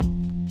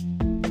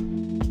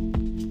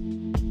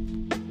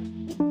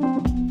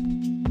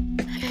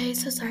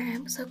sorry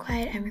I'm so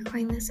quiet. I'm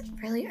recording this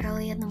really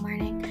early in the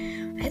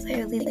morning. I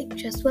literally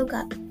just woke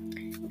up.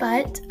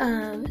 But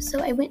so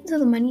I went to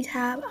the money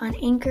tab on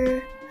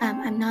Anchor.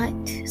 I'm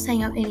not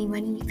setting up any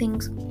money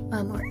things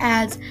or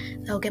ads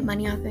that'll get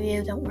money off of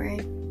you. Don't worry.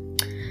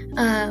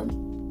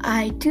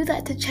 I do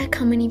that to check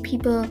how many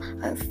people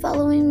are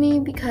following me,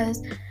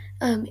 because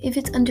if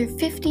it's under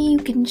 50, you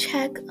can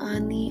check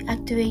on the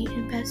Activate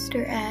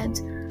Investor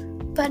Ads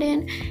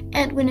button.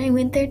 And when I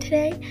went there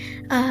today,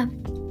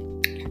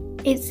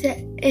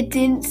 it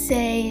didn't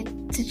say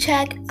to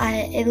check.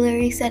 It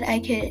literally said I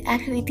could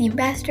activate the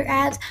ambassador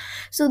ads.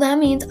 So that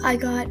means I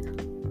got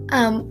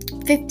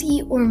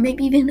 50 or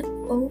maybe even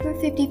over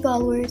 50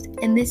 followers,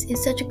 and this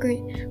is such a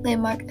great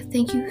landmark.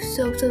 Thank you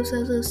so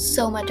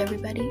much,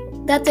 everybody.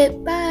 That's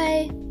it.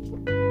 Bye.